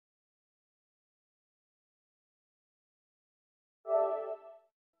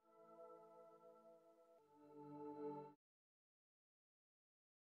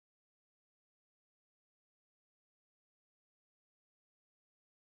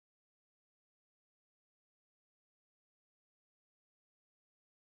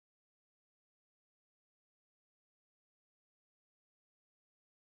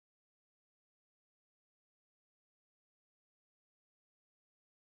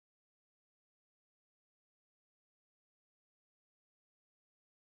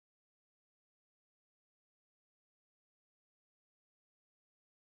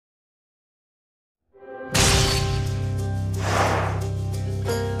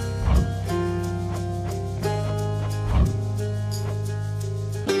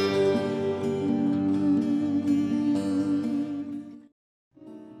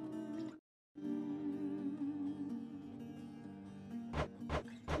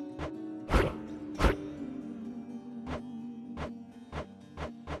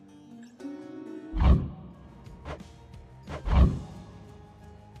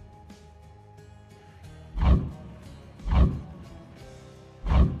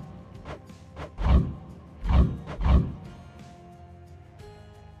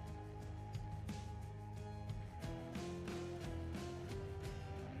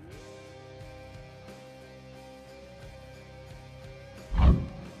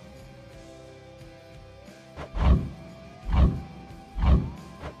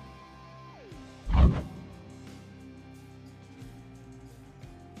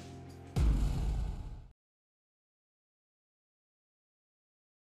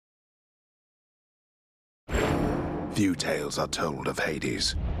Few tales are told of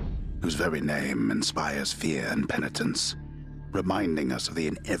Hades, whose very name inspires fear and penitence, reminding us of the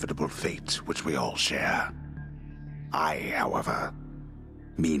inevitable fate which we all share. I, however,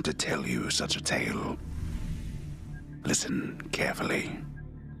 mean to tell you such a tale. Listen carefully.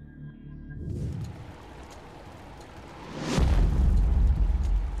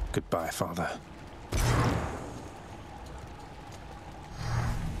 Goodbye, Father.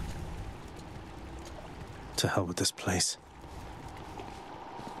 To hell with this place.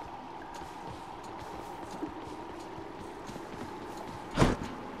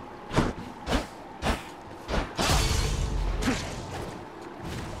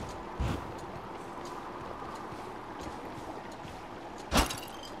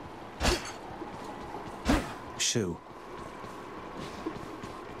 Shu.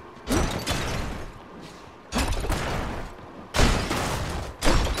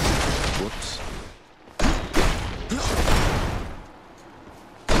 Whoops.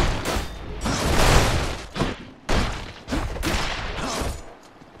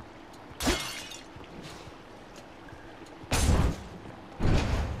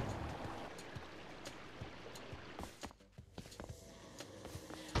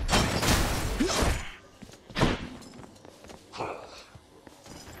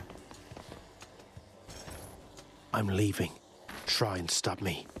 I'm leaving. Try and stop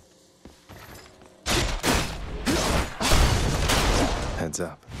me. Heads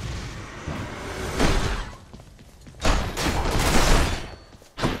up.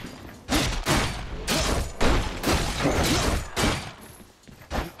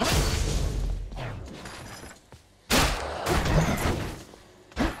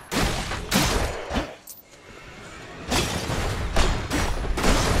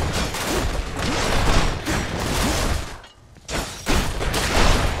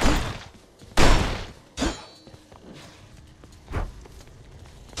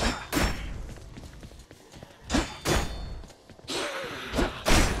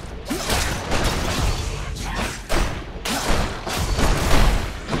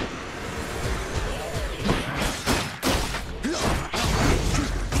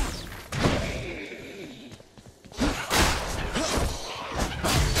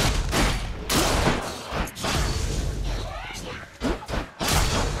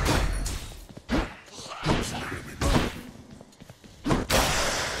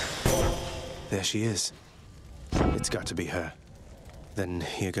 There she is. It's got to be her. Then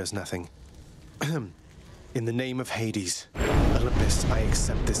here goes nothing. In the name of Hades, Olympus, I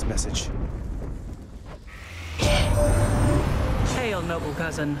accept this message. Hail, noble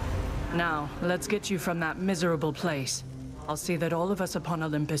cousin. Now, let's get you from that miserable place. I'll see that all of us upon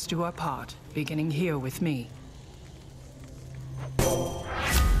Olympus do our part, beginning here with me.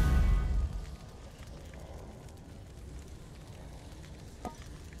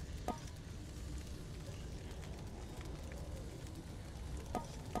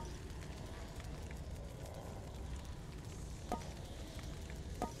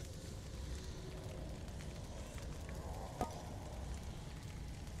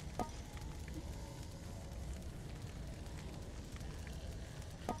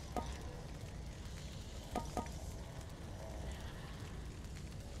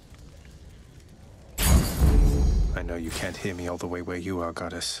 I know you can't hear me all the way where you are,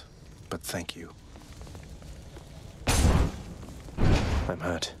 Goddess, but thank you. I'm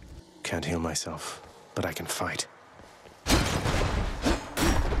hurt. Can't heal myself, but I can fight.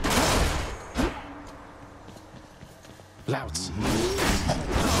 Louts!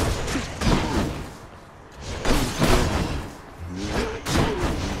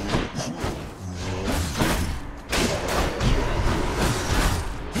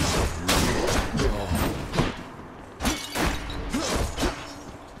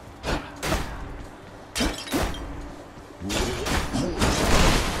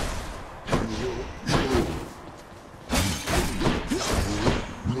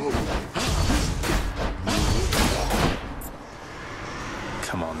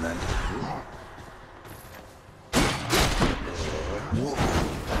 Come on, then.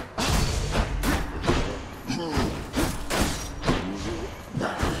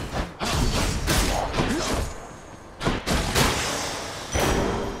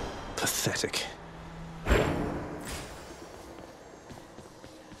 Pathetic.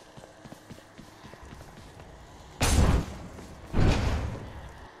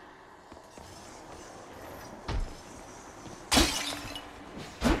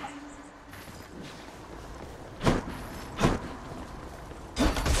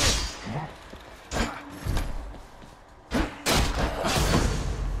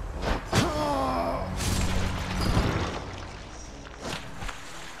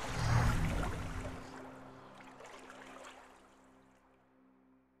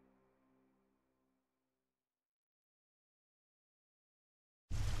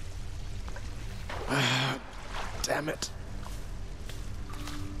 Damn it.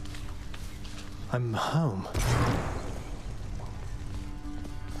 I'm home.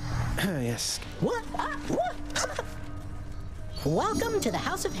 Yes. What? What? Welcome to the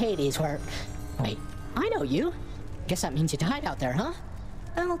House of Hades, where... Wait, I know you. Guess that means you died out there, huh?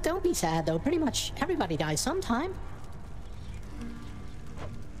 Well, don't be sad, though. Pretty much everybody dies sometime.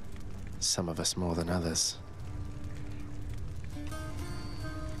 Some of us more than others.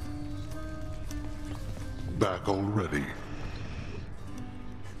 Back already?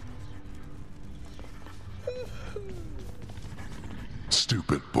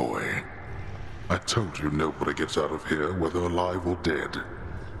 Stupid boy. I told you nobody gets out of here, whether alive or dead.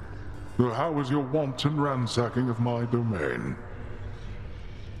 So how was your wanton ransacking of my domain?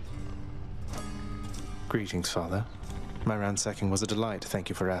 Greetings, Father. My ransacking was a delight, thank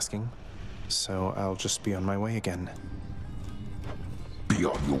you for asking. So I'll just be on my way again. Be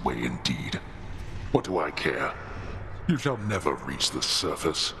on your way indeed. What do I care? You shall never reach the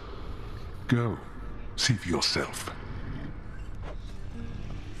surface. Go, see for yourself.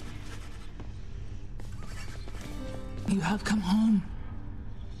 You have come home.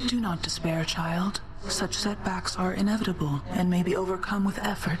 Do not despair, child. Such setbacks are inevitable and may be overcome with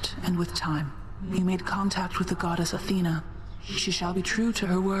effort and with time. You made contact with the goddess Athena. She shall be true to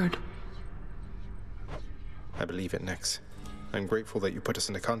her word. I believe it, Nyx. I'm grateful that you put us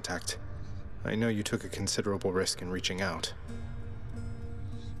into contact. I know you took a considerable risk in reaching out.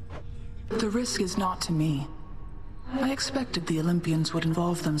 The risk is not to me. I expected the Olympians would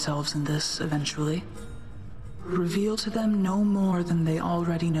involve themselves in this eventually. Reveal to them no more than they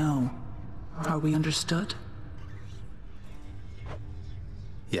already know. Are we understood?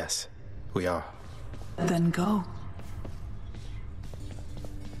 Yes, we are. Then go.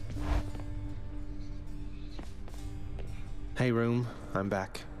 Hey, room. I'm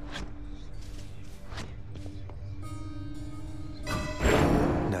back.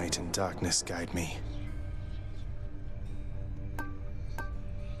 Night and darkness guide me.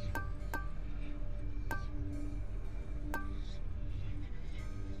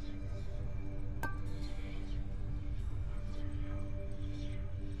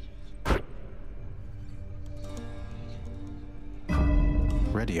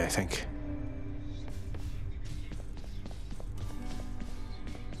 Ready, I think.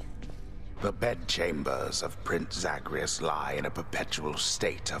 The bedchambers of Prince Zagreus lie in a perpetual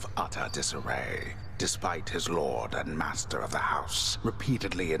state of utter disarray, despite his lord and master of the house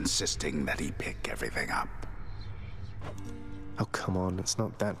repeatedly insisting that he pick everything up. Oh, come on, it's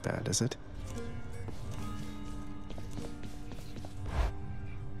not that bad, is it?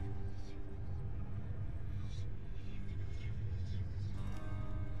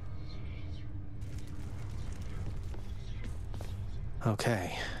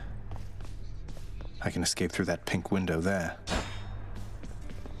 Okay. I can escape through that pink window there.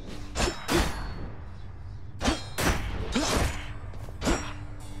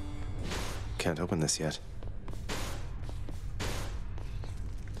 Can't open this yet.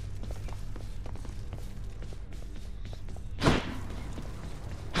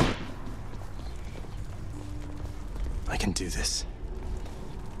 I can do this.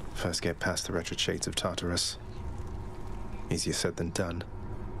 First get past the wretched shades of Tartarus. Easier said than done.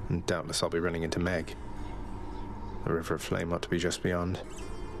 And doubtless I'll be running into Meg. The River of Flame ought to be just beyond.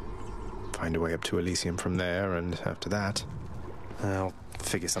 Find a way up to Elysium from there, and after that, I'll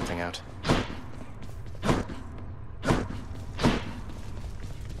figure something out.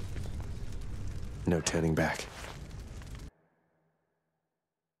 No turning back.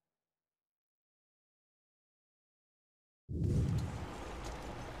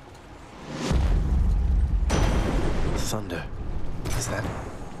 Thunder. Is that...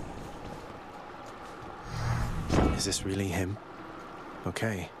 Is this really him?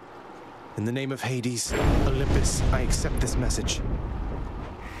 Okay. In the name of Hades, Olympus, I accept this message.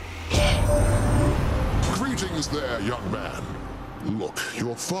 Greetings there, young man. Look,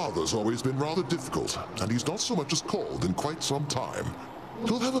 your father's always been rather difficult, and he's not so much as called in quite some time.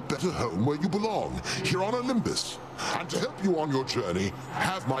 You'll have a better home where you belong, here on Olympus. And to help you on your journey,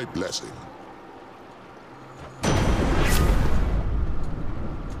 have my blessing.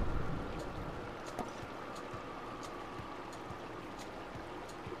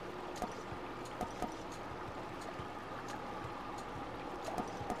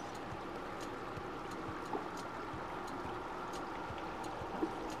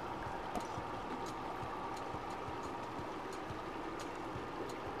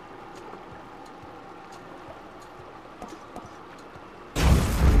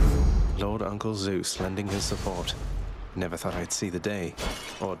 Lord Uncle Zeus lending his support. Never thought I'd see the day.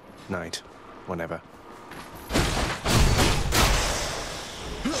 Or night. Whenever.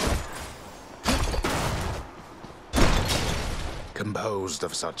 Composed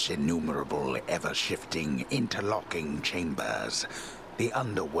of such innumerable, ever-shifting, interlocking chambers, the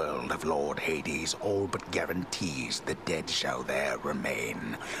underworld of Lord Hades all but guarantees the dead shall there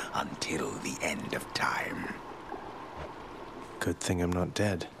remain until the end of time. Good thing I'm not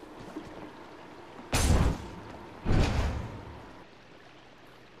dead.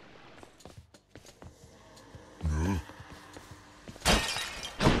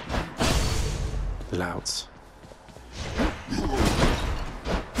 Louds.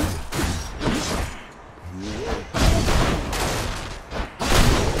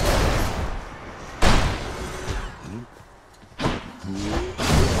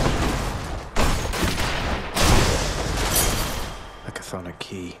 A chthonic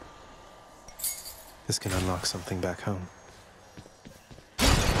key. This can unlock something back home.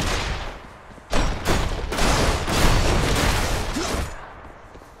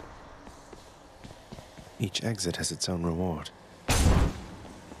 Each exit has its own reward.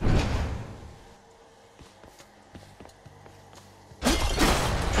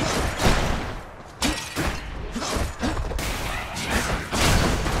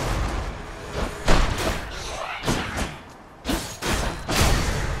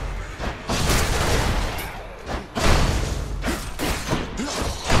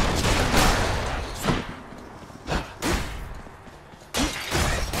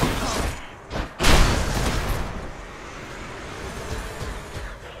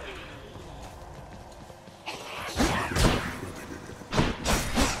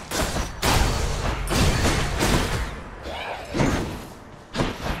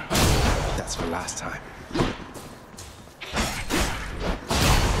 Last time.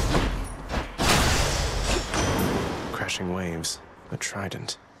 Crashing waves, a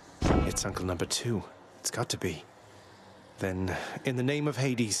trident. It's Uncle Number 2. It's got to be. Then, in the name of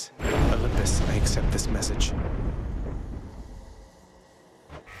Hades, Olympus, I accept this message.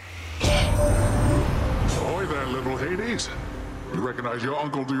 Ahoy there, little Hades. You recognize your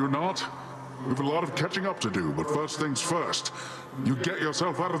uncle, do you not? We've a lot of catching up to do, but first things first. You get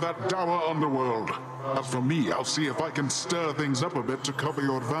yourself out of that dour underworld. As for me, I'll see if I can stir things up a bit to cover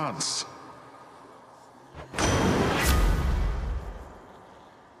your advance.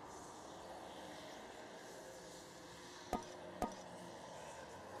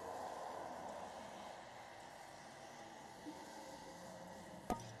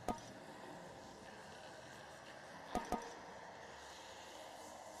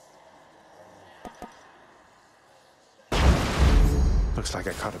 Looks like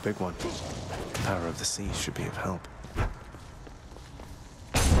I caught a big one. The power of the sea should be of help.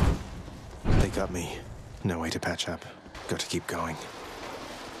 They got me. No way to patch up. Got to keep going.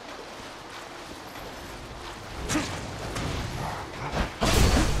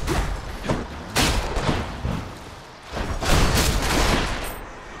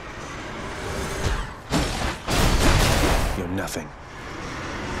 You're nothing.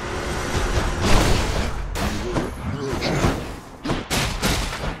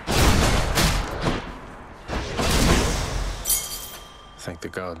 Thank the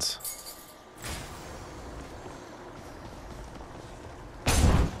gods.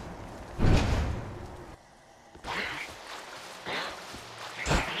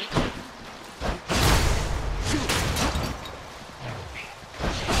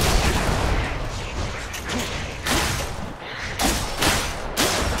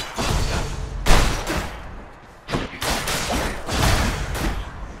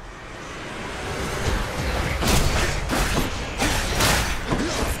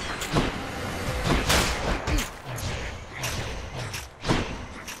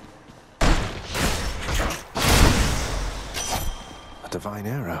 Divine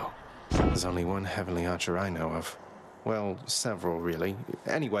arrow. There's only one heavenly archer I know of. Well, several, really.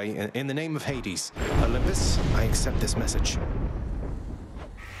 Anyway, in the name of Hades, Olympus, I accept this message.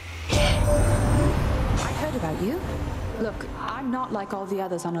 I heard about you. Look, I'm not like all the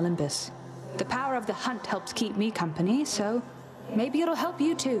others on Olympus. The power of the hunt helps keep me company, so maybe it'll help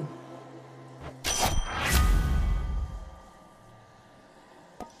you too.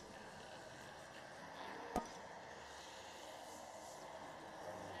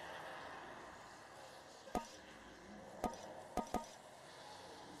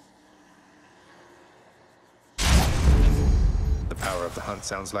 The power of the hunt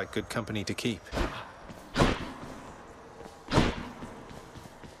sounds like good company to keep.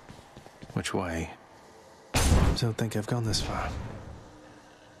 Which way? Don't think I've gone this far.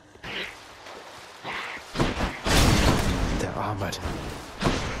 They're armored.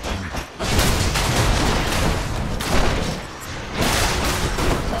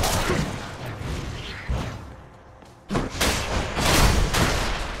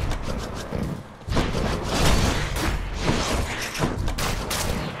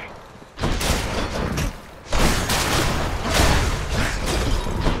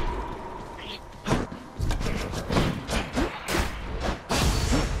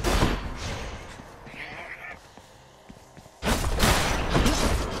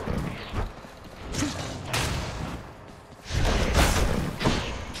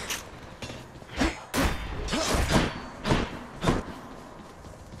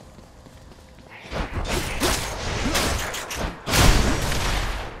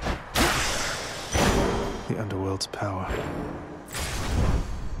 Underworld's power.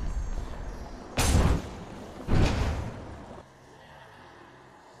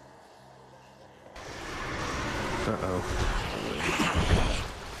 Uh-oh.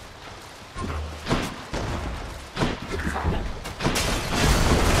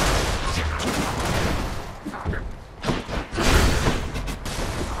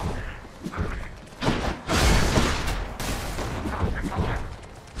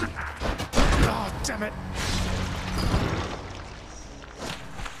 Oh, damn it!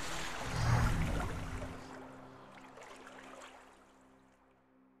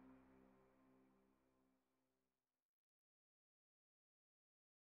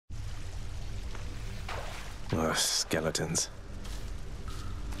 Ugh, skeletons.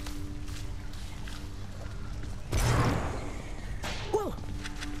 Whoa!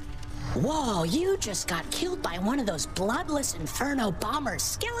 Whoa, you just got killed by one of those bloodless Inferno bomber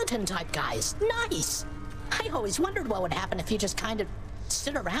skeleton-type guys. Nice! I always wondered what would happen if you just kind of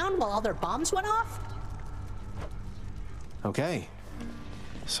stood around while all their bombs went off. Okay.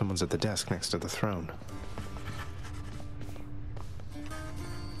 Someone's at the desk next to the throne.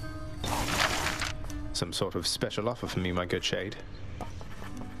 Some sort of special offer for me, my good shade.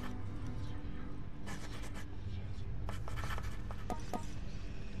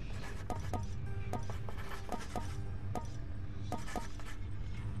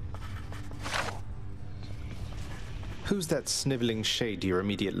 Who's that sniveling shade to your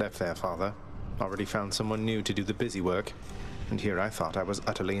immediate left there, Father? Already found someone new to do the busy work, and here I thought I was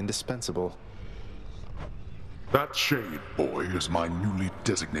utterly indispensable. That shade boy is my newly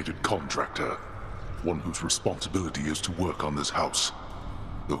designated contractor. One whose responsibility is to work on this house.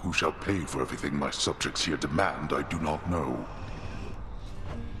 Though who shall pay for everything my subjects here demand, I do not know.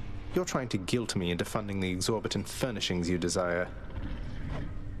 You're trying to guilt me into funding the exorbitant furnishings you desire.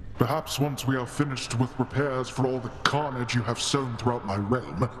 Perhaps once we are finished with repairs for all the carnage you have sown throughout my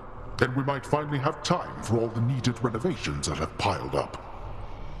realm, then we might finally have time for all the needed renovations that have piled up.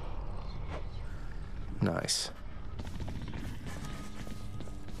 Nice.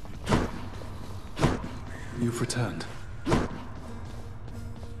 You've returned.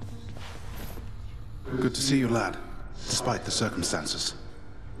 Good to see you, lad, despite the circumstances.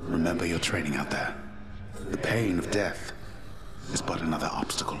 Remember your training out there. The pain of death is but another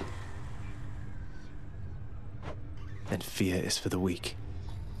obstacle. And fear is for the weak.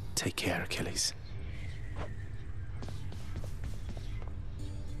 Take care, Achilles.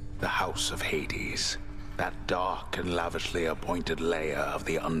 The House of Hades, that dark and lavishly appointed lair of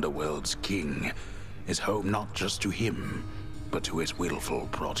the Underworld's king, is home not just to him, but to his willful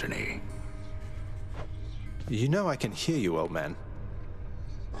progeny. You know I can hear you, old man.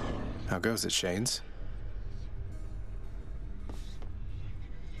 How goes it, Shades?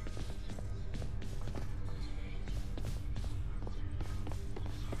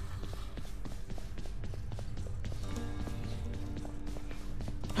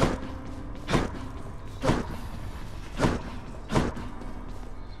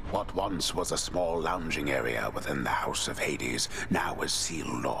 What once was a small lounging area within the House of Hades now is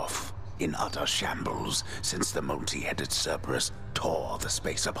sealed off, in utter shambles since the multi-headed Cerberus tore the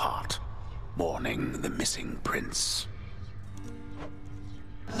space apart, mourning the missing prince.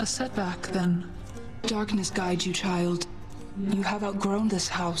 A setback, then. Darkness guide you, child. You have outgrown this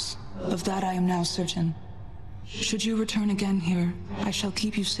house. Of that I am now certain. Should you return again here, I shall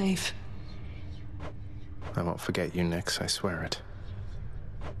keep you safe. I won't forget you, Nyx, I swear it.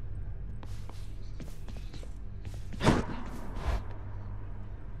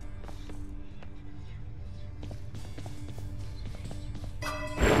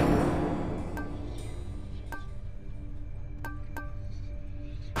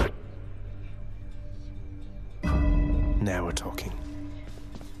 Now we're talking.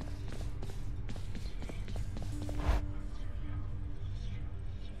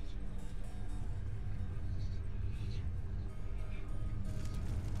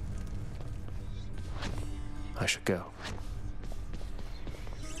 I should go.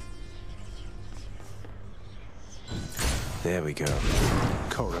 There we go.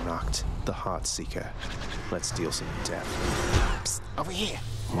 Coronacht, the Heartseeker. Let's deal some death. Psst, over here.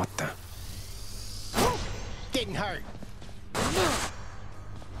 What the? Getting hurt.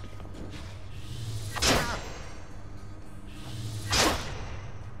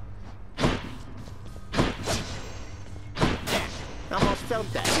 Almost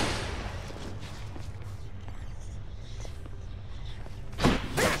felt that.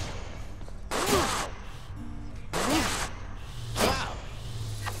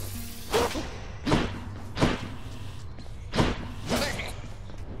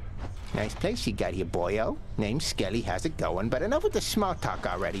 Nice place you got here, boyo. Name's Skelly, how's it going? But enough with the small talk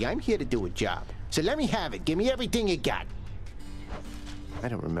already. I'm here to do a job. So let me have it. Give me everything you got. I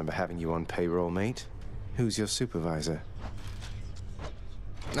don't remember having you on payroll, mate. Who's your supervisor?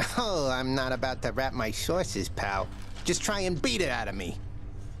 Oh, I'm not about to wrap my sources, pal. Just try and beat it out of me.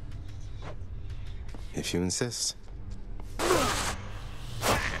 If you insist.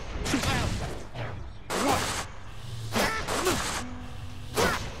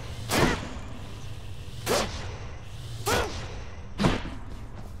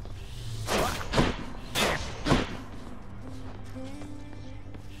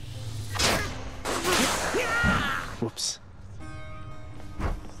 Whoops.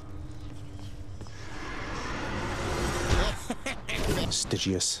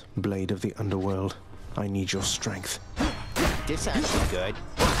 Stygius, blade of the underworld. I need your strength. This actually good.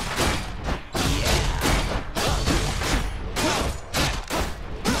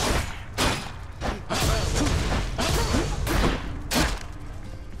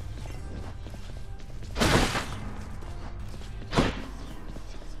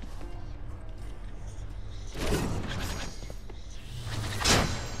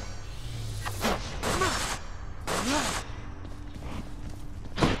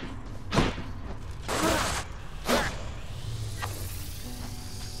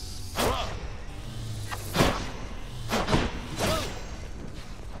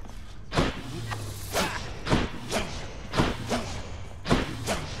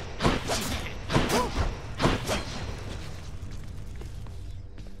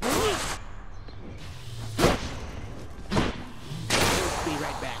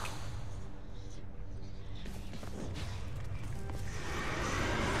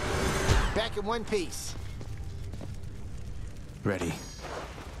 Back in one piece. Ready.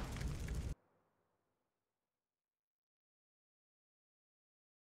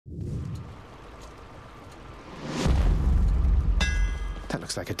 That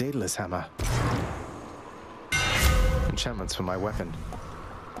looks like a Daedalus hammer. Enchantments for my weapon.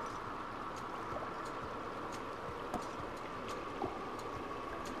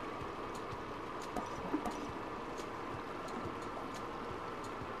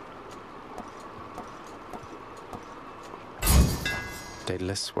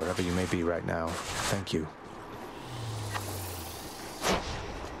 Daedalus, wherever you may be right now, thank you.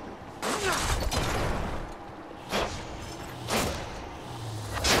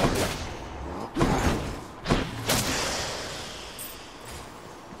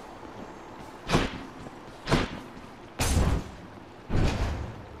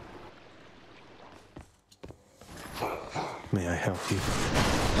 May I help you?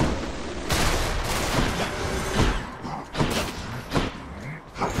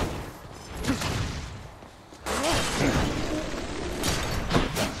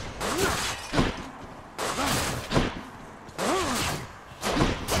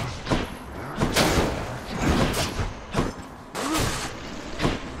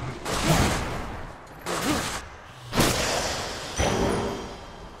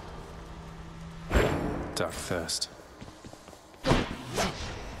 Dark thirst.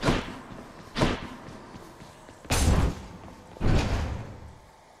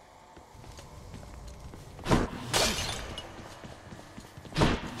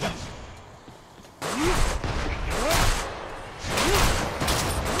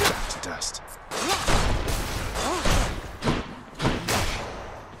 Back to dust.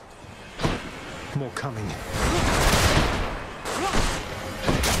 More coming.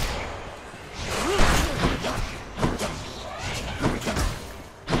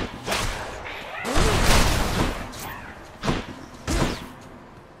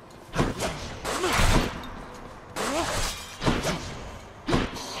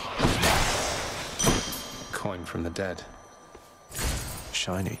 Coin from the dead.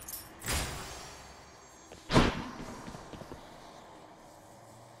 Shiny.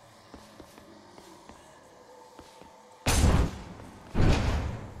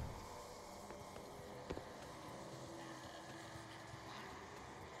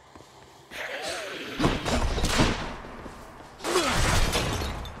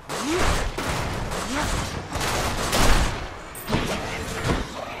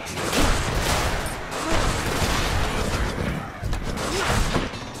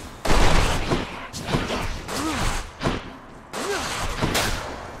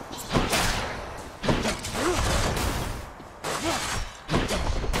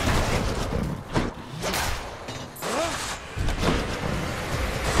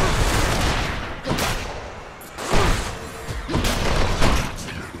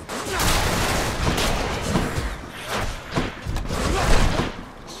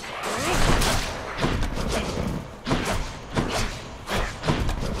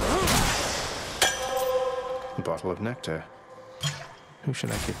 of nectar. Who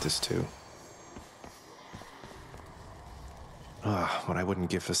should I give this to? Ah, what I wouldn't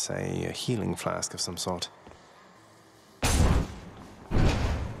give for, say, a healing flask of some sort.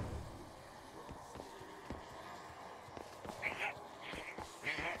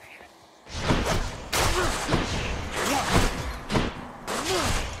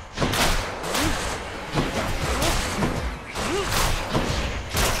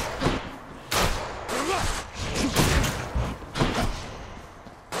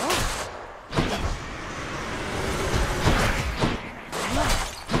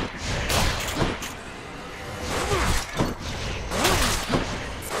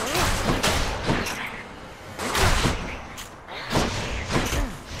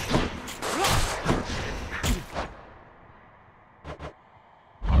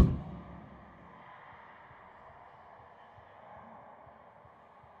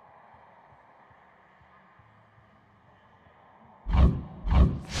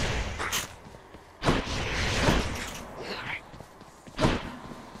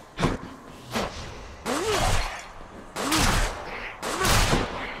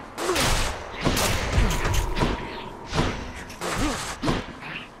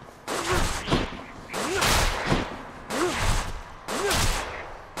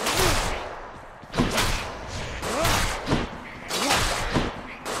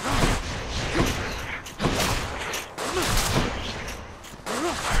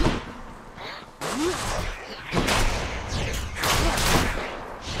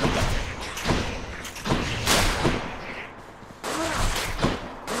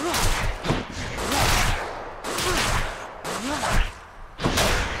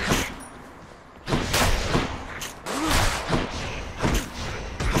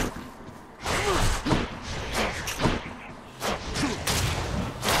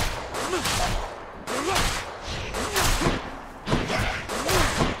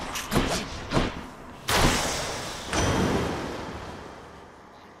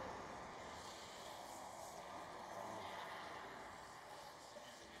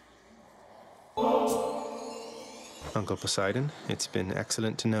 Uncle Poseidon, it's been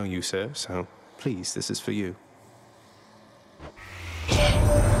excellent to know you, sir, so please, this is for you.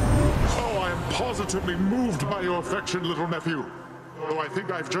 Oh, I am positively moved by your affection, little nephew. Though I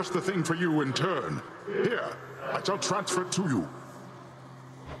think I've just the thing for you in turn. Here, I shall transfer it to you.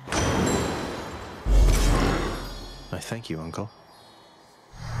 I thank you, Uncle.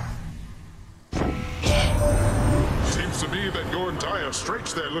 Seems to me that you're in dire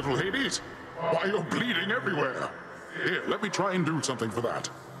straits there, little Hades. Why, you're bleeding everywhere. Here, let me try and do something for that.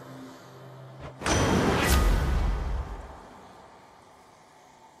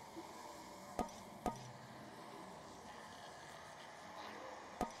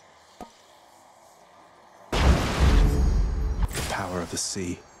 The power of the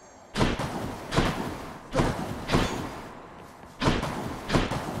sea.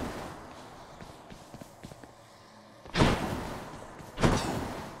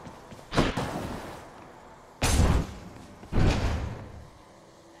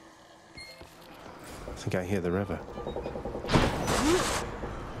 I think I hear the river.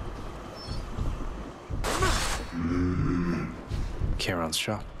 Charon's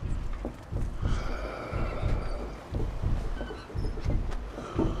shop.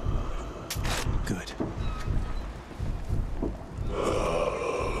 Good.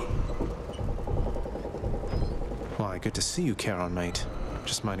 Why, good to see you, Charon, mate.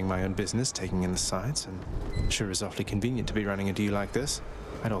 Just minding my own business, taking in the sights, and sure is awfully convenient to be running into you like this.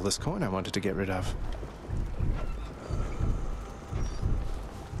 I had all this coin I wanted to get rid of.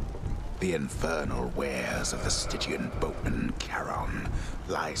 The infernal wares of the Stygian boatman Charon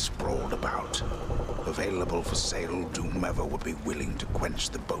lie sprawled about, available for sale to whomever would be willing to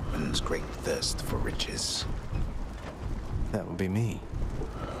quench the boatman's great thirst for riches. That would be me.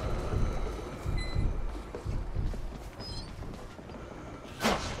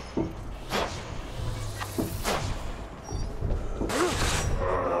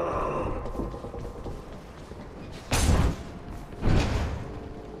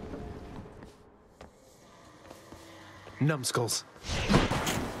 Numbskulls.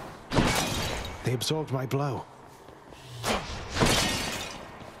 They absorbed my blow.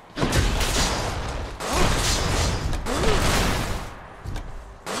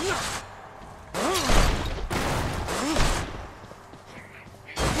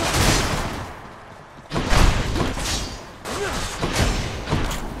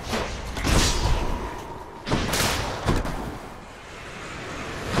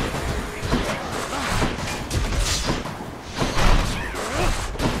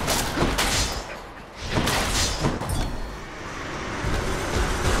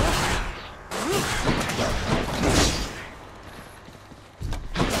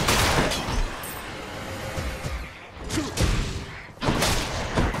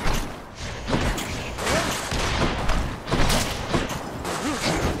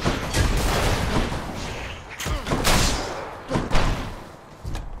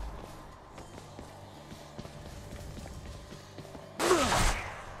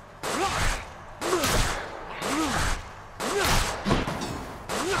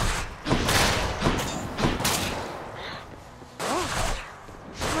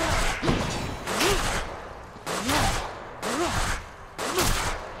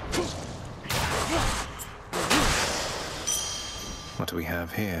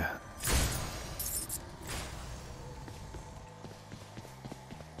 have here?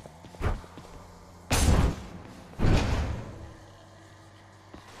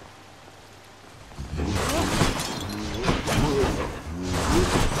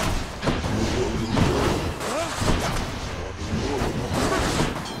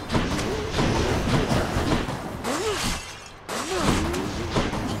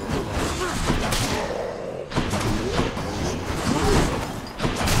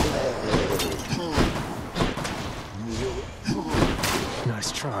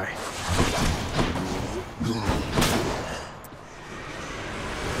 Nice try.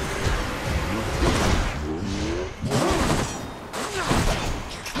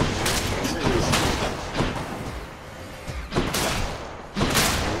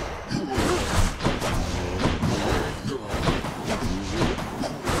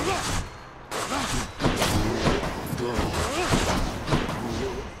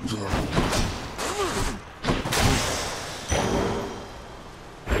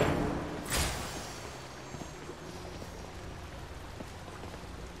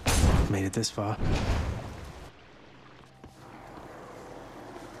 Made it this far.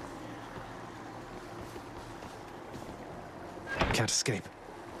 Can't escape.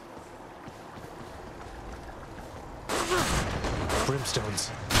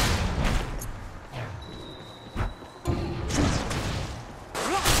 Brimstones.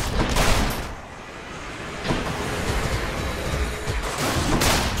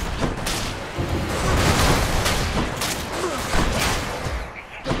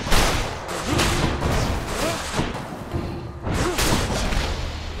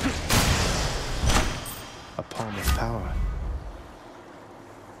 A palm of power.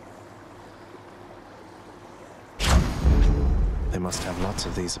 They must have lots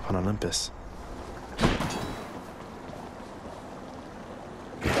of these upon Olympus.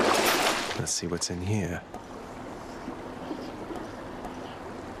 Let's see what's in here.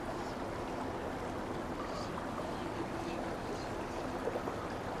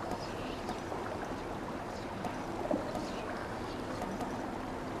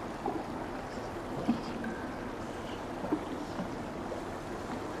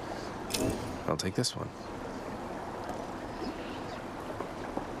 I'll take this one.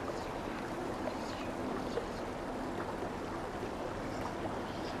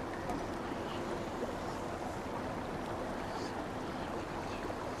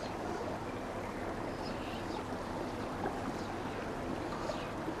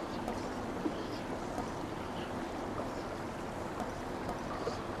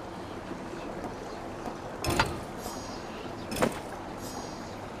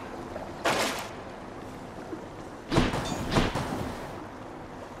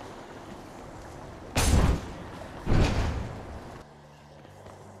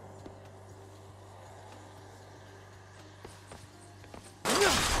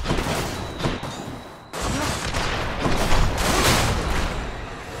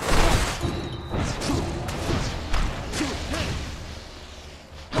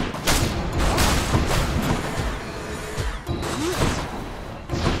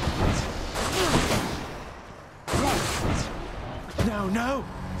 No!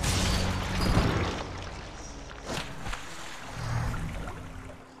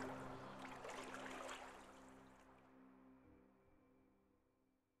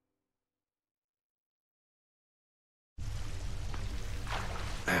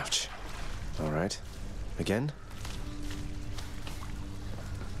 Ouch. All right. Again?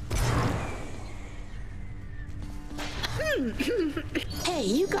 Hey,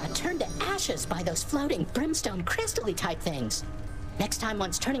 you got turned to ashes by those floating brimstone crystal-y type things. Next time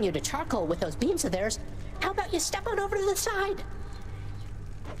one's turning you to charcoal with those beams of theirs, how about you step on over to the side?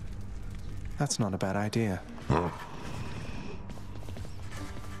 That's not a bad idea.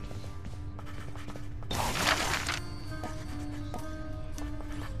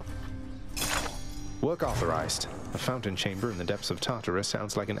 Work authorized. A fountain chamber in the depths of Tartarus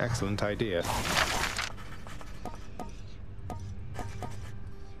sounds like an excellent idea.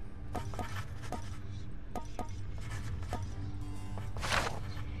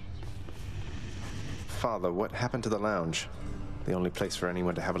 Father, what happened to the lounge? The only place for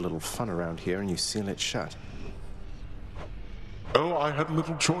anyone to have a little fun around here, and you seal it shut. Oh, I had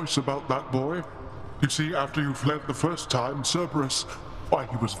little choice about that, boy. You see, after you fled the first time, Cerberus, why,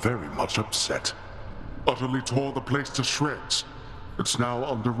 he was very much upset. Utterly tore the place to shreds. It's now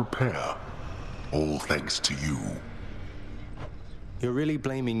under repair. All thanks to you. You're really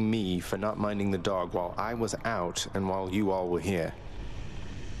blaming me for not minding the dog while I was out and while you all were here.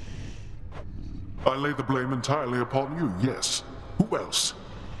 I lay the blame entirely upon you, yes. Who else?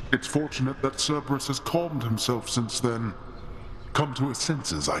 It's fortunate that Cerberus has calmed himself since then. Come to his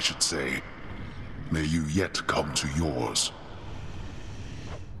senses, I should say. May you yet come to yours.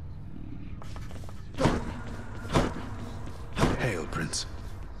 Hail, Prince.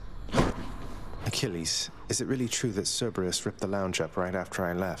 Achilles, is it really true that Cerberus ripped the lounge up right after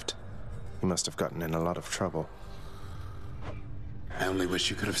I left? He must have gotten in a lot of trouble. I only wish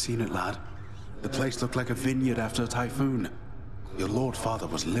you could have seen it, lad. The place looked like a vineyard after a typhoon. Your Lord Father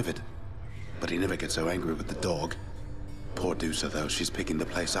was livid, but he never gets so angry with the dog. Poor Dusa, though, she's picking the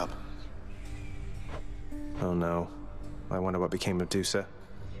place up. Oh no. I wonder what became of Dusa.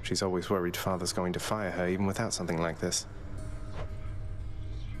 She's always worried Father's going to fire her, even without something like this.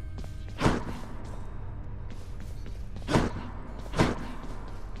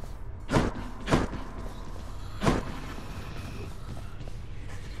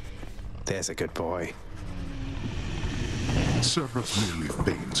 There's a good boy. Cerberus merely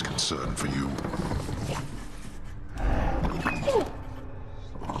feigns concern for you.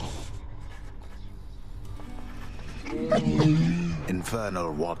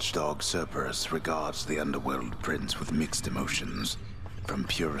 Infernal watchdog Cerberus regards the underworld prince with mixed emotions, from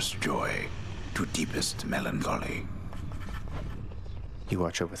purest joy to deepest melancholy. You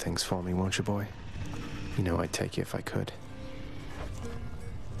watch over things for me, won't you, boy? You know I'd take you if I could.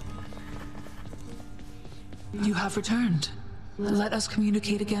 You have returned. Let us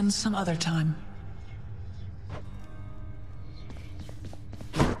communicate again some other time.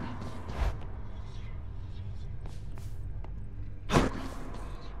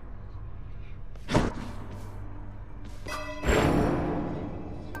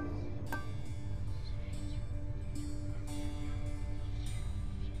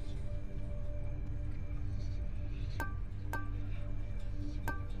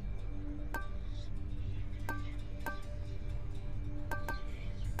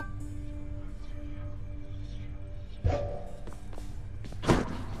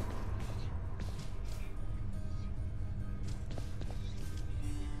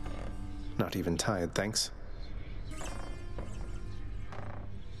 Not even tired, thanks.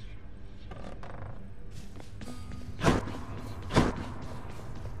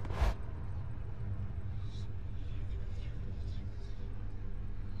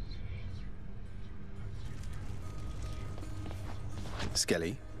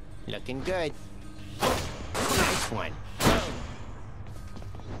 Skelly? Looking good. Nice one.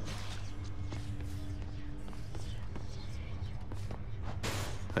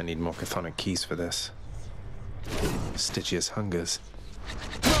 I need more chthonic keys for this. Stygius hungers.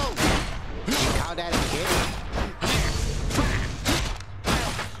 You call that a kid?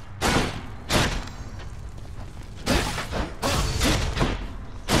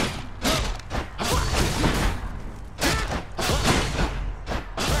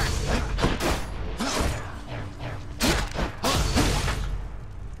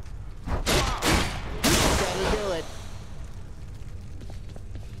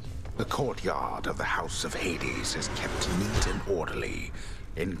 The courtyard of the House of Hades is kept neat and orderly,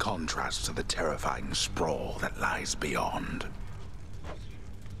 in contrast to the terrifying sprawl that lies beyond.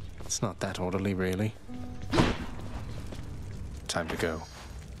 It's not that orderly, really. Time to go.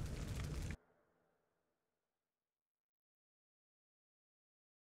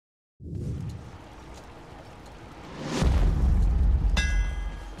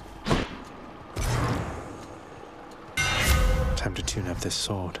 Time to tune up this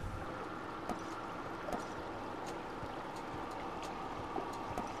sword.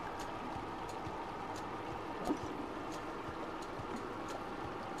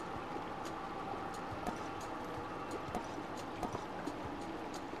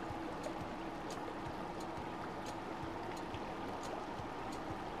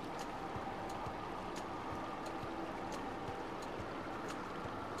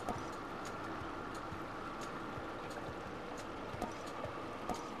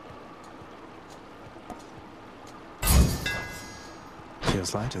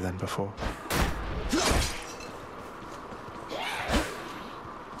 Feels lighter than before.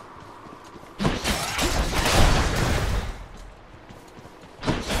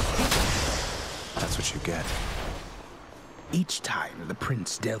 That's what you get. Each time the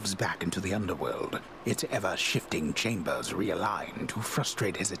prince delves back into the underworld, its ever-shifting chambers realign to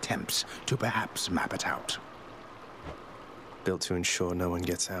frustrate his attempts to perhaps map it out. Built to ensure no one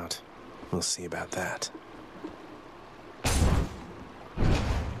gets out. We'll see about that.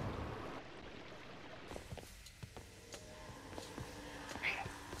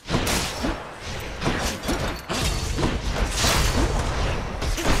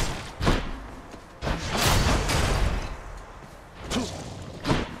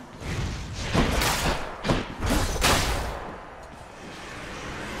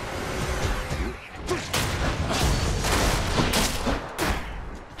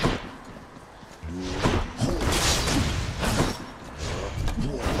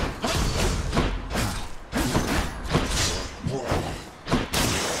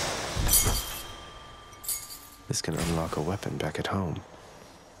 This can unlock a weapon back at home.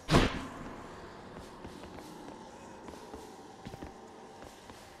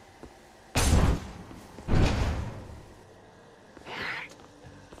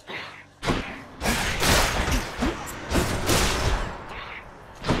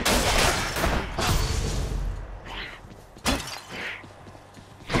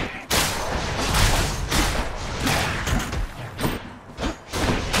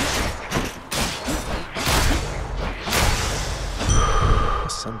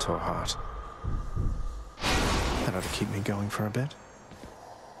 Centaur heart. That ought to keep me going for a bit.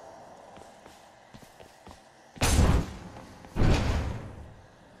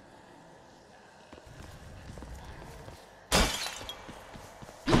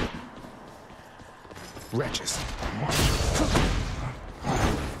 Wretches.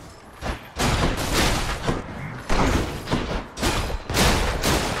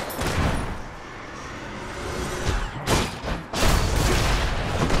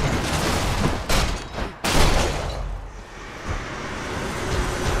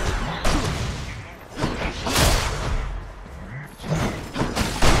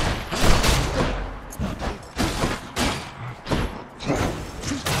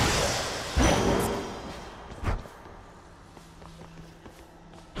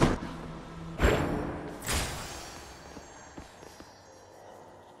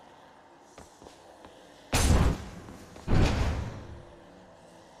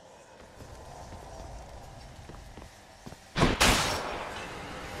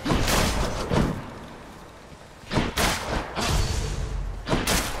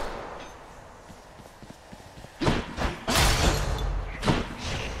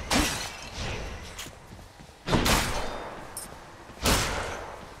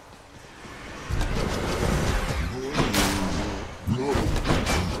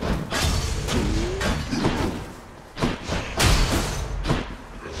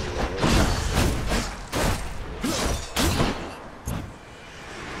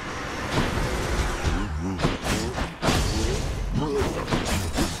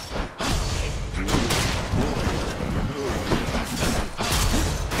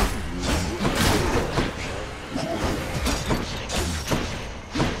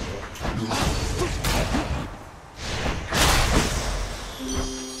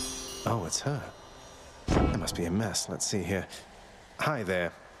 Oh, it's her. That must be a mess. Let's see here. Hi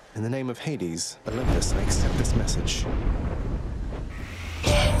there. In the name of Hades, Olympus, I accept this message.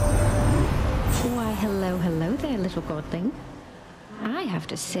 Why, hello there, little godling. I have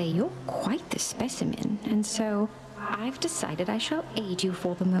to say, you're quite the specimen, and so I've decided I shall aid you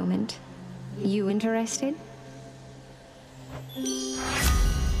for the moment. You interested?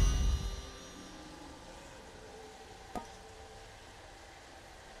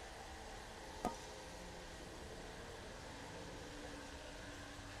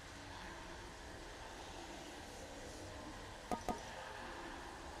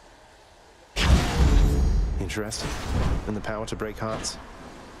 Interested in the power to break hearts?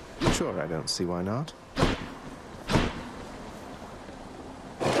 Sure, I don't see why not.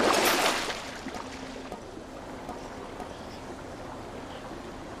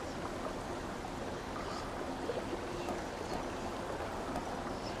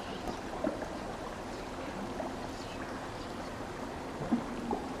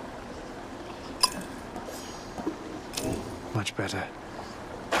 Much better.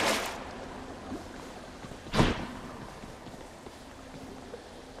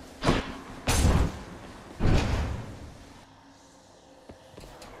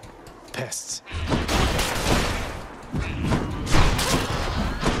 Pests.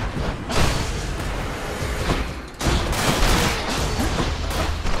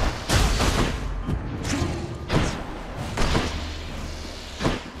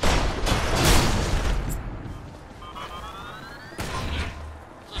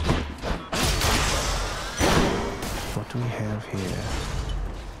 What do we have here?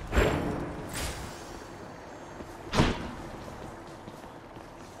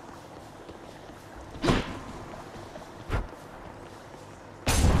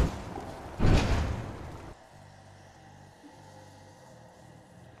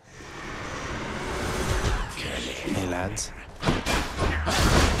 Hey, lads.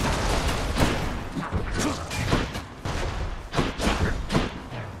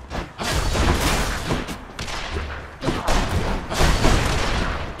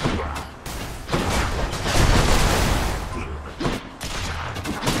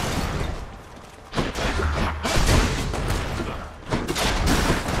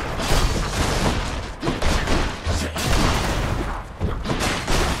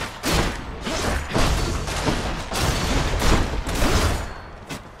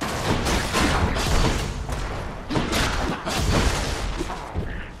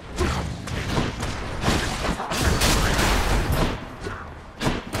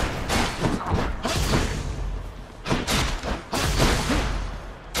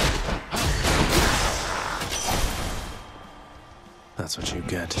 That's what you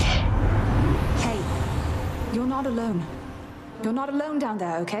get. Hey, you're not alone. You're not alone down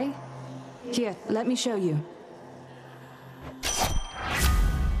there, okay? Here, let me show you.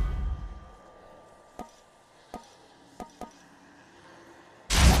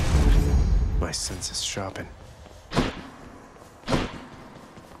 My senses sharpen.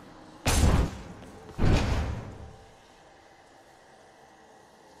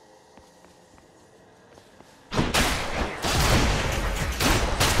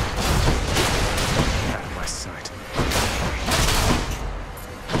 Out of my sight.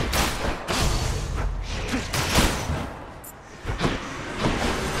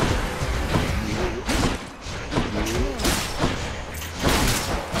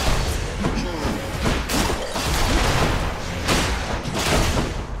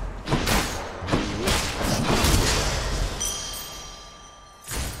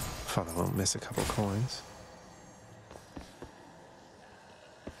 Father won't miss a couple coins.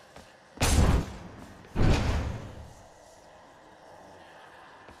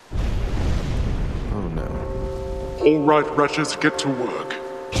 Oh no. All right, wretches, get to work.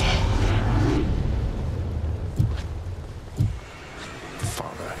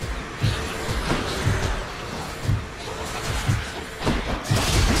 Father.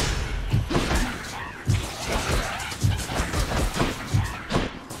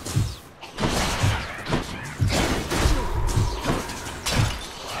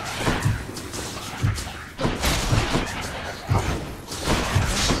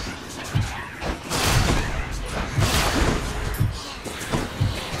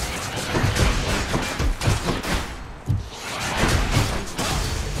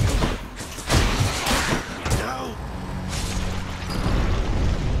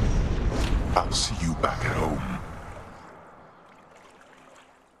 I'll see you back at home.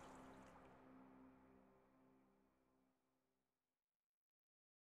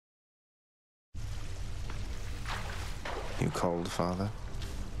 You cold, Father?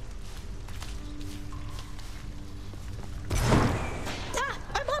 Ah,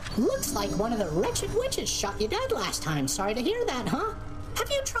 I'm up. Looks like one of the wretched witches shot you dead last time. Sorry to hear that, huh? Have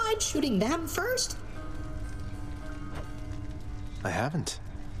you tried shooting them first? I haven't.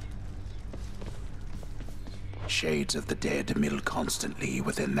 Shades of the dead mill constantly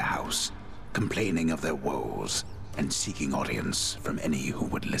within the house, complaining of their woes and seeking audience from any who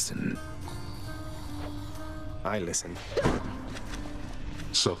would listen. I listen.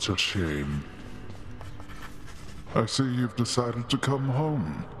 Such a shame. I see you've decided to come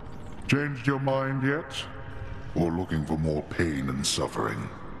home. Changed your mind yet? Or looking for more pain and suffering?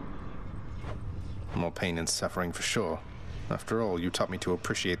 More pain and suffering for sure. After all, you taught me to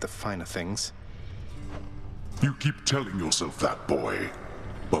appreciate the finer things. You keep telling yourself that, boy.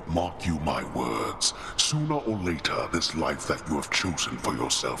 But mark you my words, sooner or later this life that you have chosen for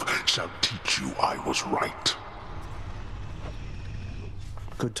yourself shall teach you I was right.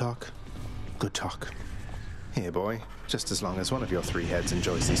 Good talk. Good talk. Here, boy. Just as long as one of your three heads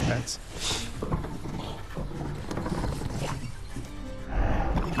enjoys these pets.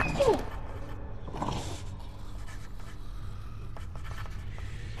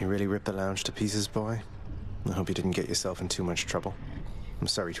 You really ripped the lounge to pieces, boy? I hope you didn't get yourself in too much trouble. I'm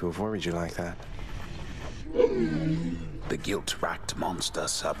sorry to have worried you like that. The guilt-racked monster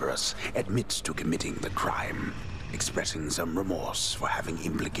Cerberus admits to committing the crime, expressing some remorse for having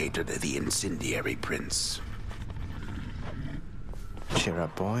implicated the incendiary prince. Cheer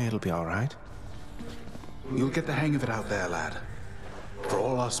up, boy. It'll be all right. You'll get the hang of it out there, lad. For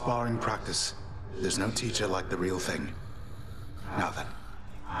all our sparring practice, there's no teacher like the real thing. Now then,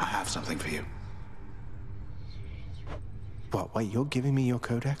 I have something for you. What, wait, you're giving me your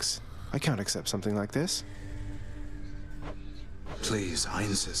codex? I can't accept something like this. Please, I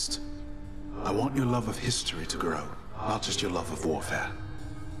insist. I want your love of history to grow, not just your love of warfare.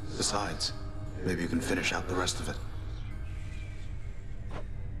 Besides, maybe you can finish out the rest of it.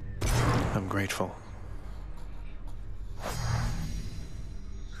 I'm grateful.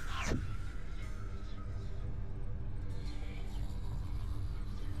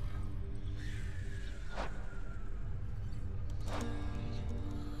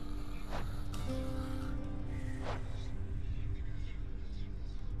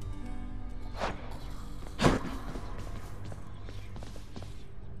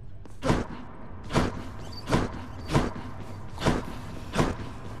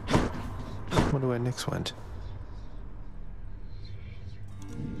 Wonder where Nyx went.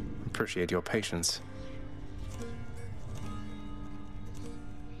 Appreciate your patience.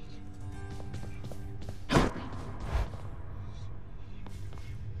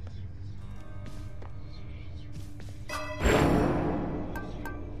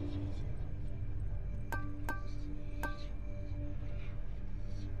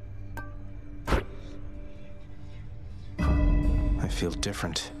 feel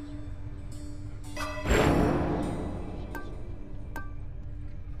different.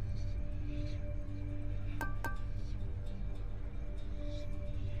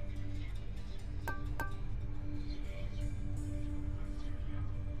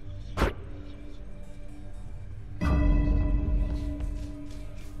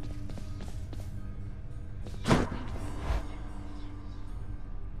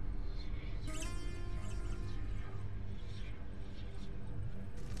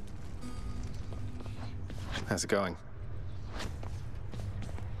 How's it going?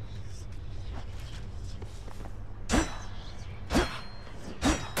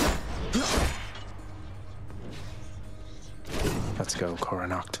 Let's go,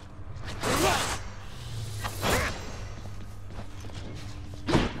 Coronacht.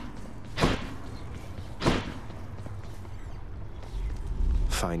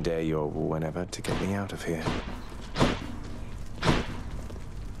 Fine day or whenever to get me out of here.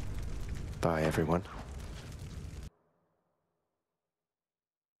 Bye, everyone.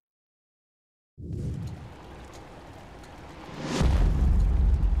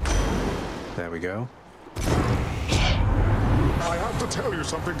 There we go. I have to tell you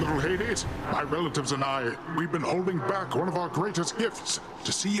something, little Hades. My relatives and I, we've been holding back one of our greatest gifts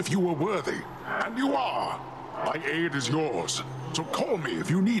to see if you were worthy. And you are. My aid is yours. So call me if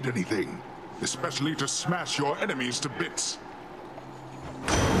you need anything, especially to smash your enemies to bits.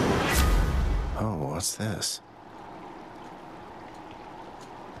 Oh, what's this?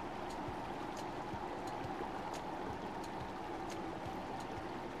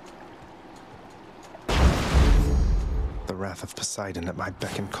 The wrath of Poseidon at my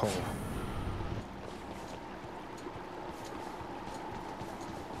beck and call.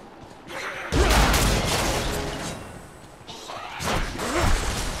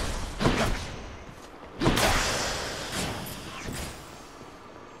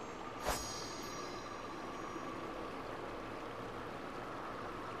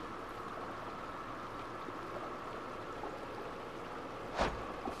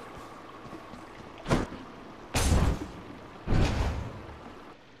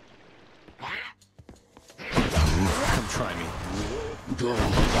 Try me.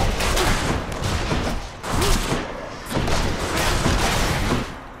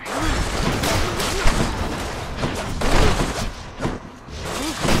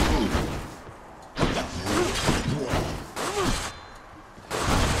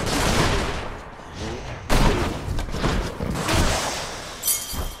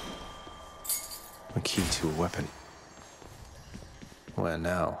 A key to a weapon. Where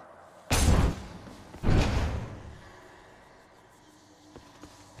now?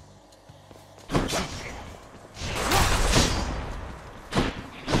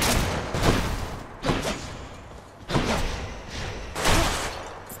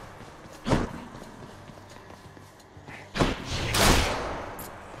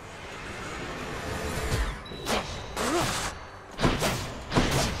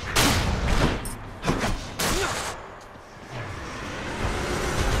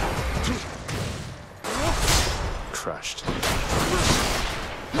 Crushed.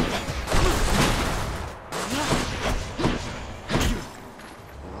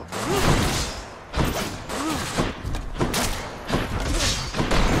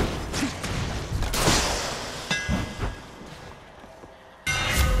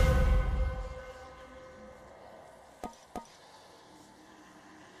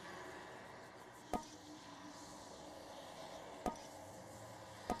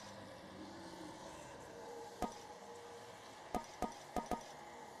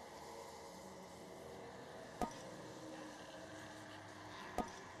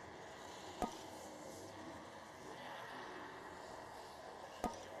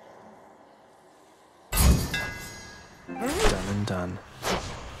 Done and done.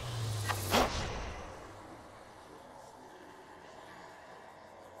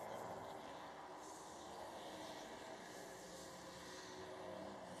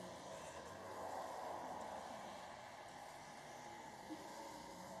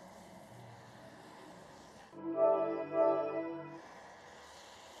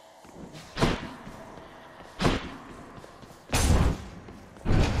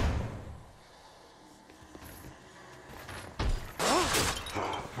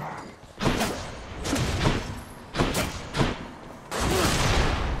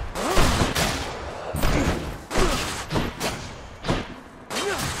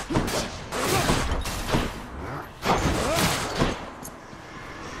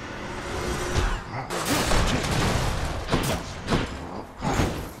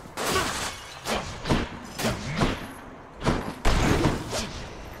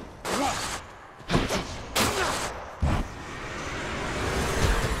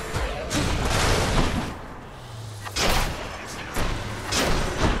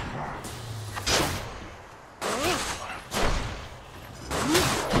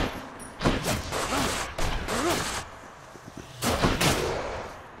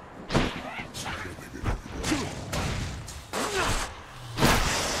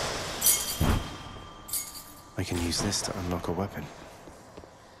 I can use this to unlock a weapon.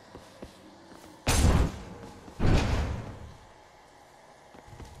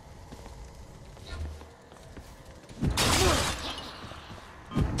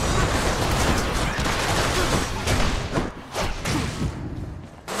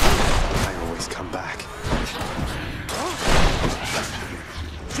 I always come back.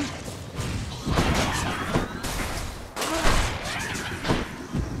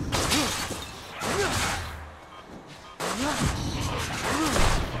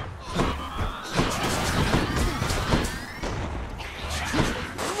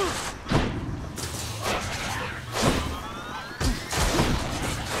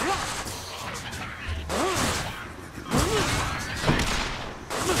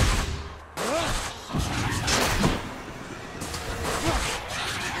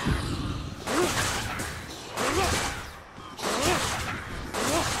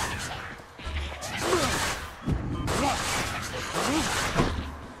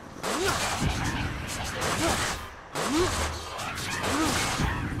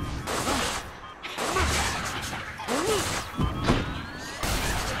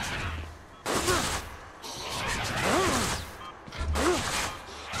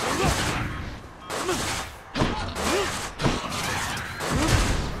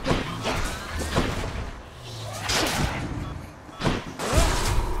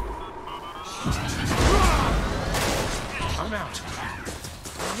 I'm out.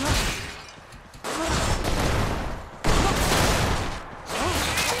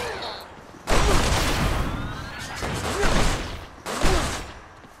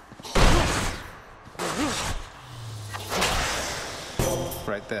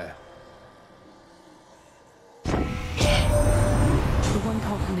 Right there. The one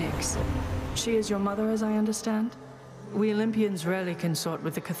called Nyx. She is your mother, as I understand? We Olympians rarely consort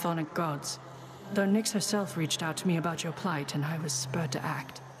with the chthonic gods. Though Nyx herself reached out to me about your plight, and I was spurred to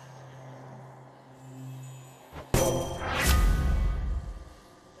act.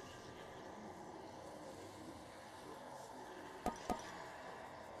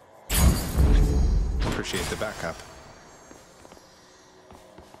 Appreciate the backup.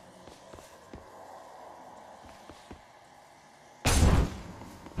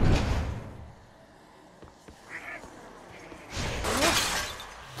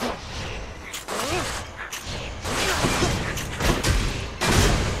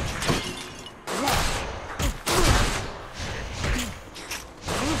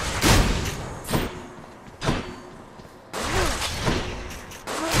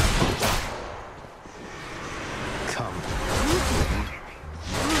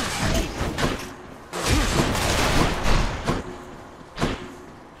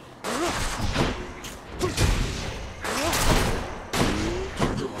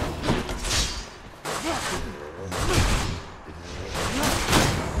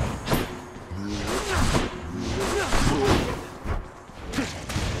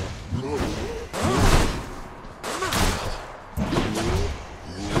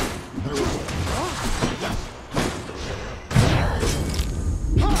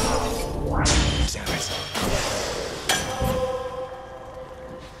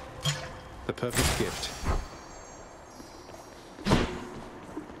 The perfect gift.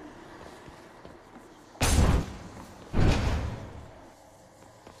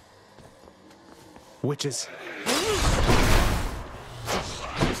 Witches.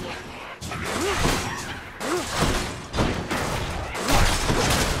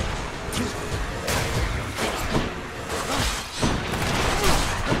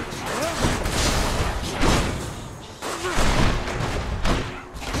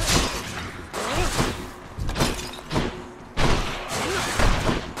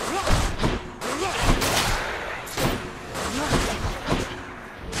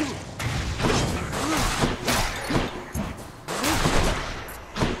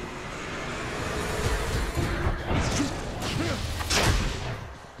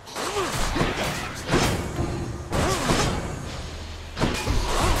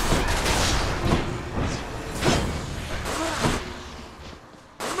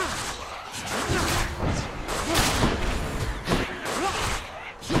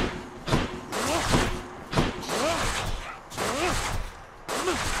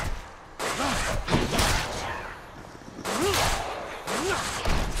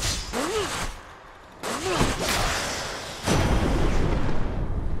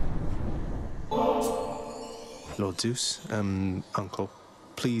 Lord Zeus, Uncle,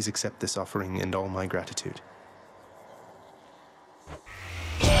 please accept this offering and all my gratitude.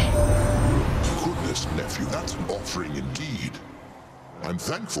 Goodness, nephew, that's an offering indeed. I'm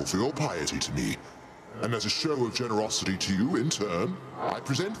thankful for your piety to me, And as a show of generosity to you in turn, I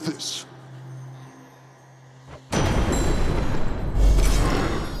present this.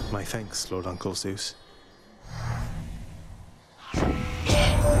 My thanks, Lord Uncle Zeus.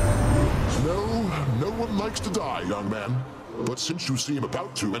 No one likes to die, young man. But since you seem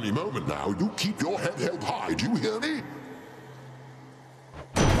about to any moment now, you keep your head held high, do you hear me?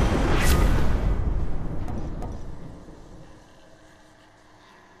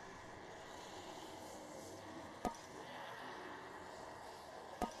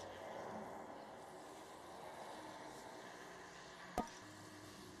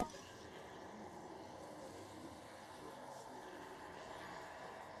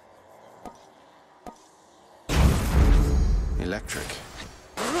 Electric.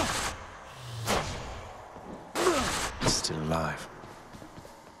 Still alive.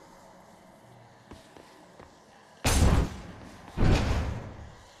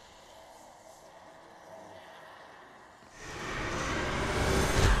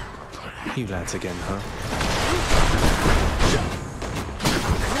 You lads again, huh?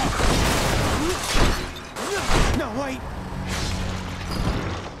 No, wait!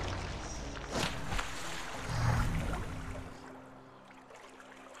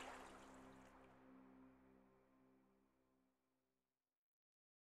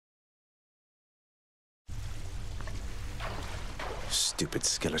 Stupid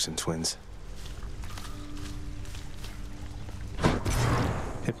skeleton twins.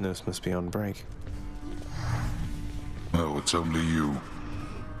 Hypnos must be on break. Oh, it's only you.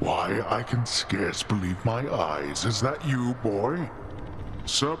 Why, I can scarce believe my eyes. Is that you, boy?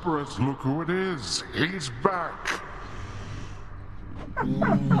 Cerberus, look who it is. He's back.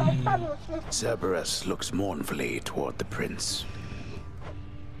 Cerberus looks mournfully toward the prince.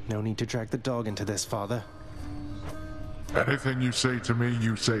 No need to drag the dog into this, father. Anything you say to me,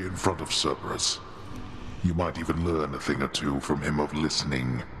 you say in front of Cerberus. You might even learn a thing or two from him of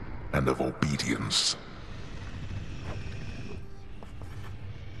listening and of obedience.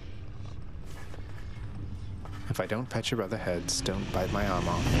 If I don't pet your other heads, don't bite my arm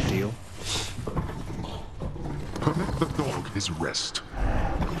off. Deal? Permit the dog his rest.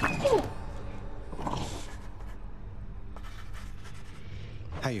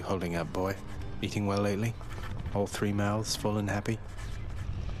 How you holding up, boy? Eating well lately? All 3 mouths full and happy?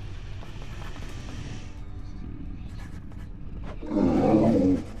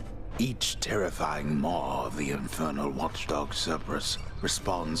 Each terrifying maw of the infernal watchdog Cerberus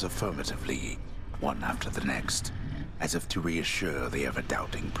responds affirmatively, one after the next, as if to reassure the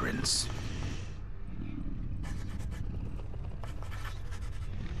ever-doubting prince.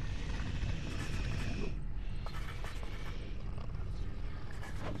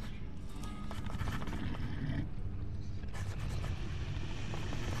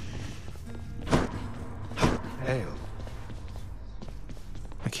 Hail.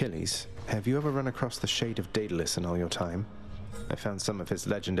 Achilles, have you ever run across the Shade of Daedalus in all your time? I found some of his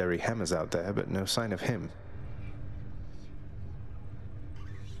legendary hammers out there, but no sign of him.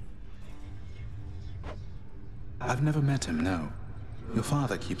 I've never met him, no. Your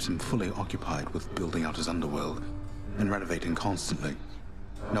father keeps him fully occupied with building out his underworld and renovating constantly.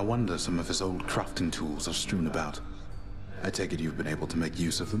 No wonder some of his old crafting tools are strewn about. I take it you've been able to make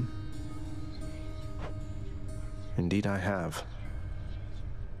use of them? Indeed I have.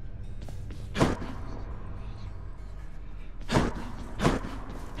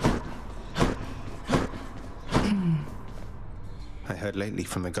 I heard lately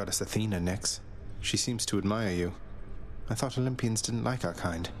from the goddess Athena, Nyx. She seems to admire you. I thought Olympians didn't like our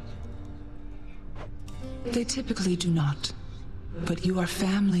kind. They typically do not. But you are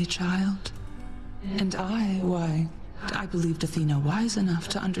family, child. And why, I believed Athena wise enough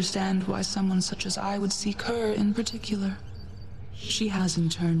to understand why someone such as I would seek her in particular. She has in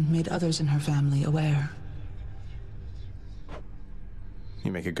turn made others in her family aware.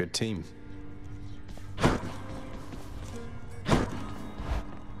 You make a good team.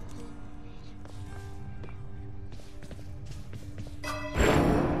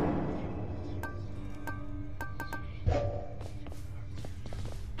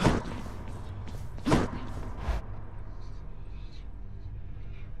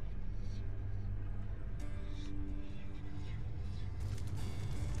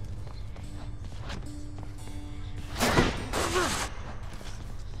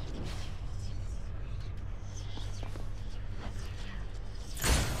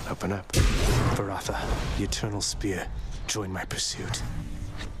 Open up. Varatha, the Eternal Spear. Join my pursuit.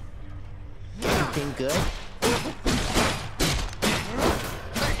 Anything good?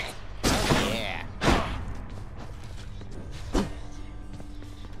 Yeah.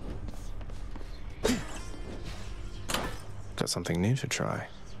 Got something new to try.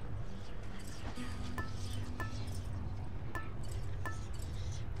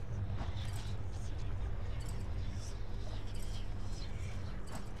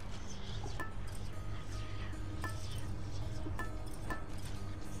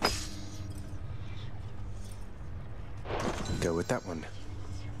 Go with that one.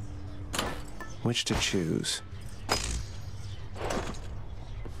 Which to choose?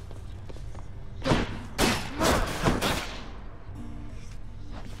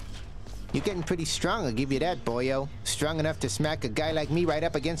 You're getting pretty strong, I'll give you that, boyo. Strong enough to smack a guy like me right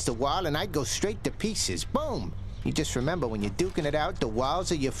up against the wall and I'd go straight to pieces. Boom! You just remember, when you're duking it out, the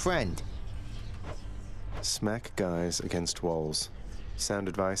walls are your friend. Smack guys against walls. Sound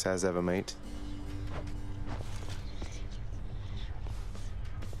advice as ever, mate.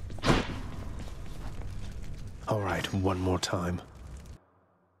 All right, one more time.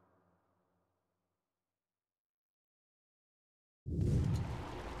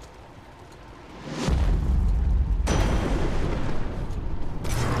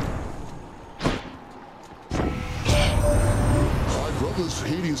 Brothers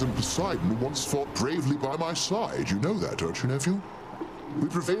Hades and Poseidon once fought bravely by my side. You know that, don't you, nephew? We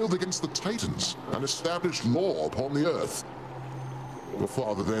prevailed against the Titans and established law upon the earth. Your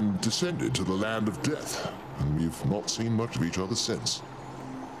father then descended to the land of death, and we've not seen much of each other since.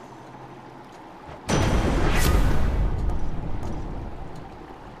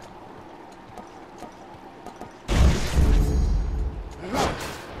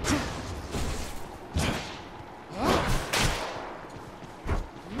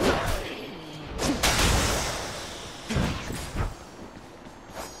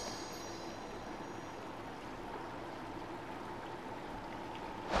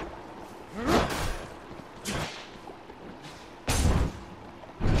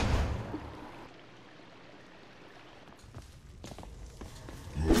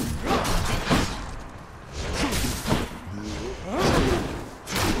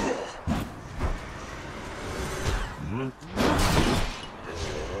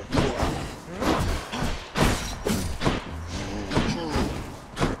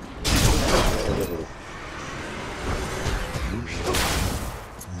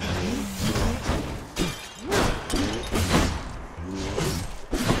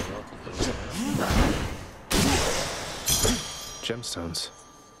 Gemstones.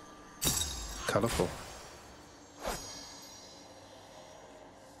 Colorful.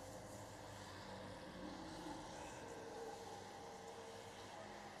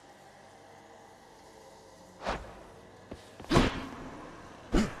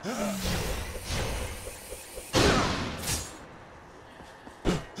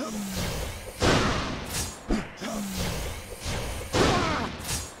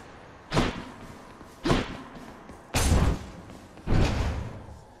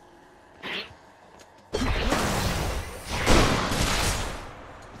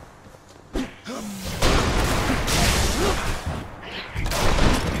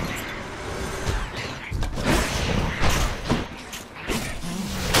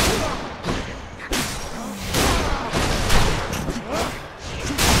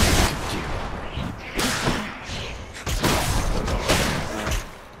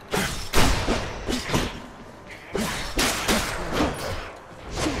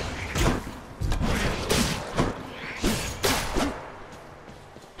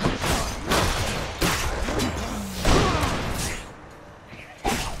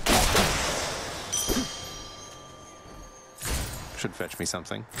 Should fetch me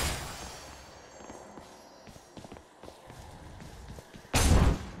something.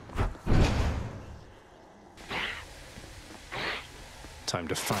 Time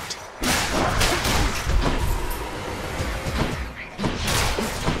to fight.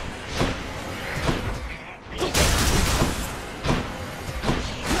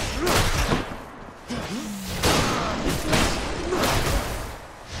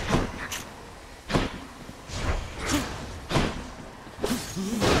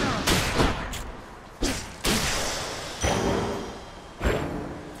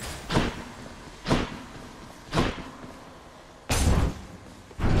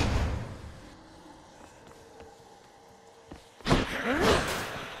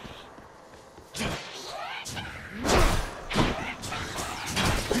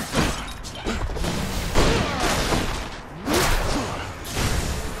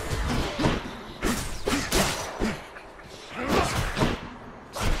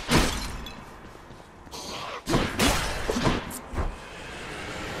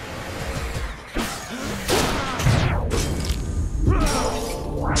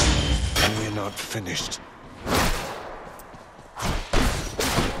 Finished.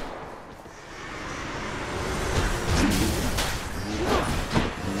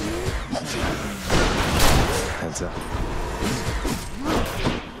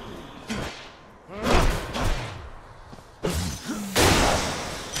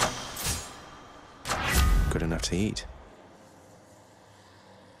 out to eat.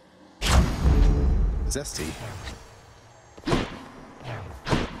 Zesty.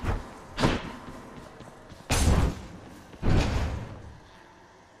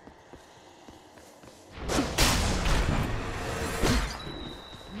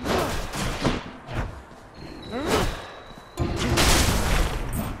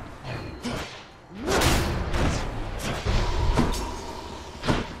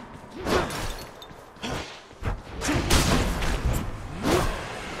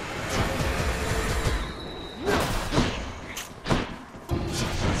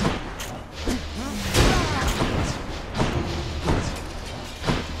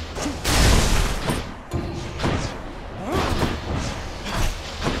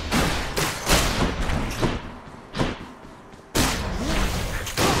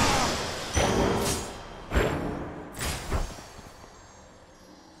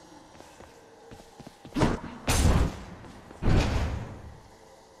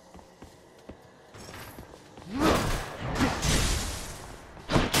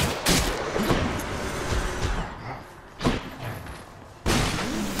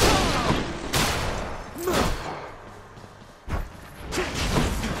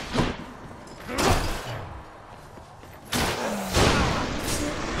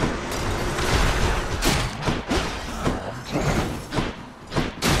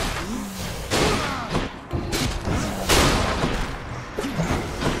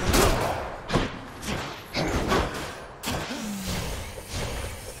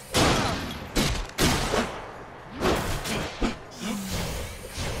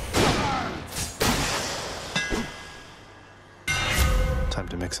 Time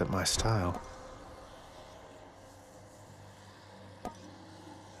to mix up my style.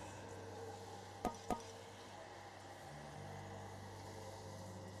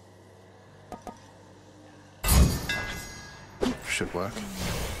 Should work.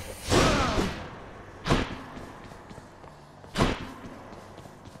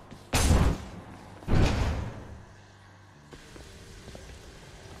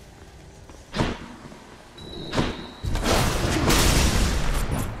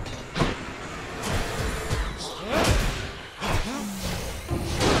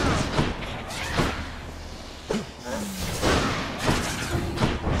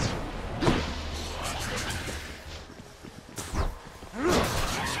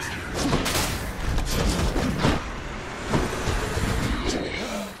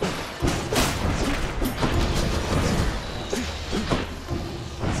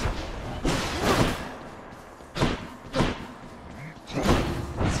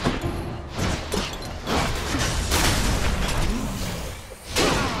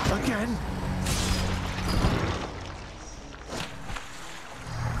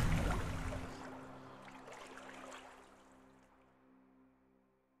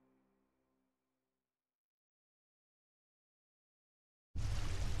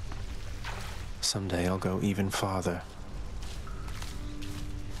 Someday I'll go even farther.